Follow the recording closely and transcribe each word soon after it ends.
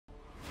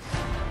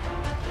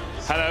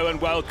Hello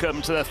and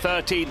welcome to the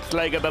 13th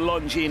leg of the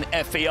Longines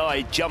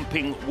FEI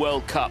Jumping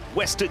World Cup,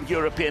 Western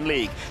European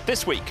League.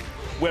 This week,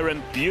 we're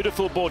in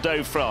beautiful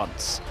Bordeaux,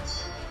 France.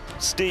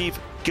 Steve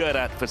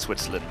Guerdat for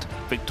Switzerland,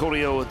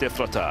 Victorio de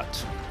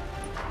Frotards.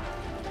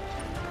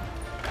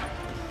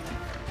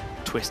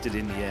 Twisted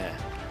in the air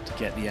to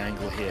get the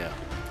angle here.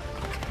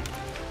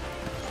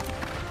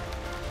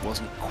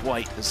 Wasn't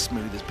quite as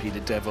smooth as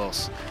Peter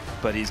DeVos,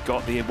 but he's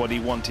got what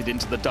he wanted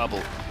into the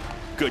double.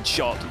 Good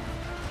shot.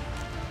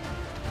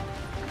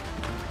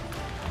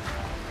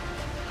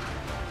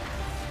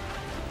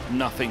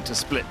 Nothing to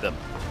split them.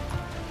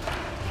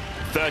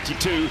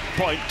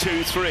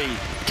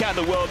 32.23. Can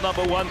the world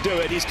number one do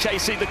it? He's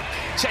chasing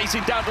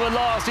down to the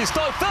last. He's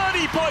still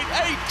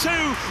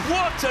 30.82.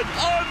 What an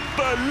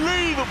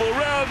unbelievable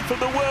round for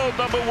the world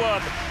number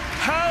one.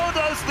 How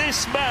does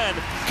this man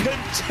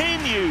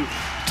continue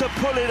to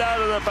pull it out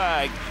of the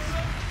bag?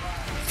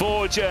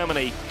 For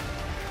Germany,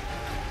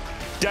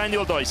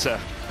 Daniel Deusser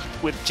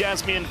with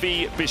Jasmine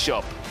V.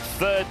 Bishop,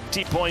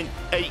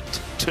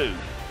 30.82.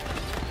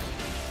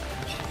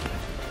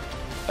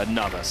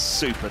 Another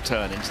super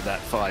turn into that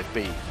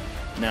 5B.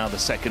 Now the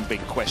second big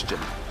question.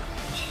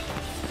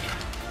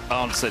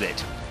 Answered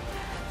it.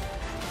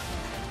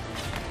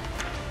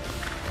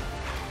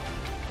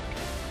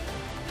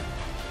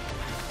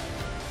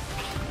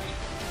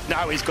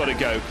 Now he's got to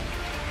go.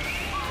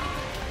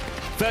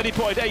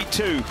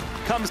 30.82.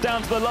 Comes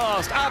down to the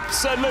last.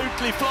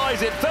 Absolutely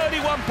flies it.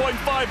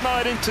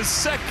 31.59 into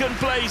second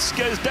place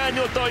goes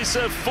Daniel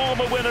Deusser,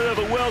 former winner of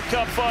a World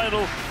Cup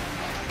final.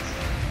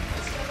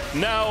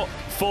 Now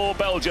for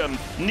Belgium,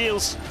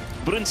 Niels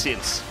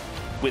Bruynseels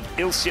with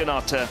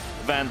Ilsenata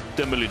van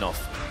der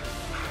Mullenhof.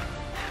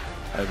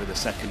 Over the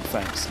second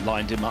fence,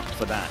 lined him up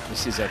for that.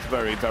 This is a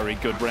very, very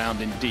good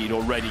round indeed.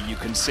 Already you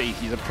can see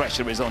the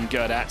pressure is on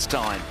Guerdat's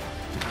time.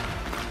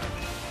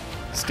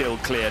 Still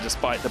clear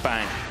despite the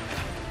bang.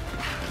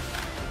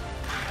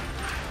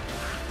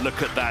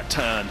 Look at that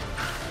turn.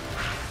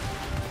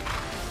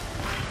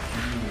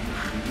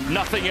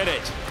 Nothing in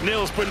it.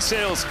 Niels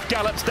Bruynseels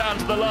gallops down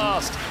to the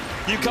last.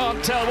 You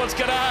can't tell what's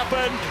going to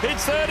happen.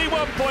 It's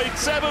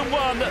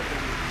 31.71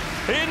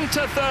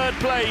 into third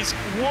place.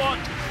 What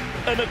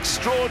an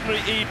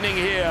extraordinary evening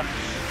here.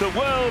 The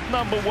world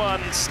number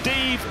one,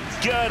 Steve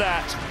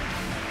Guerdat,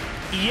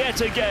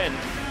 yet again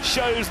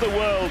shows the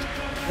world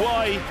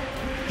why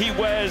he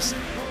wears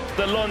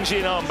the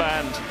Longines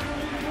armband.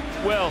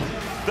 Well,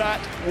 that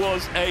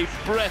was a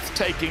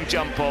breathtaking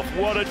jump off.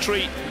 What a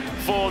treat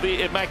for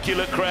the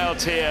immaculate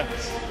crowds here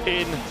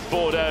in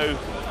Bordeaux.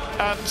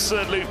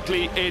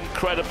 Absolutely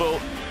incredible.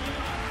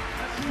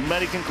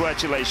 Many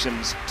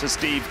congratulations to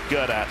Steve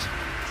Guerdat.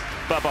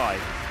 Bye-bye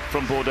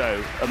from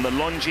Bordeaux and the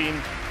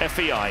Longines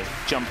FEI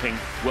Jumping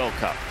World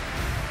Cup.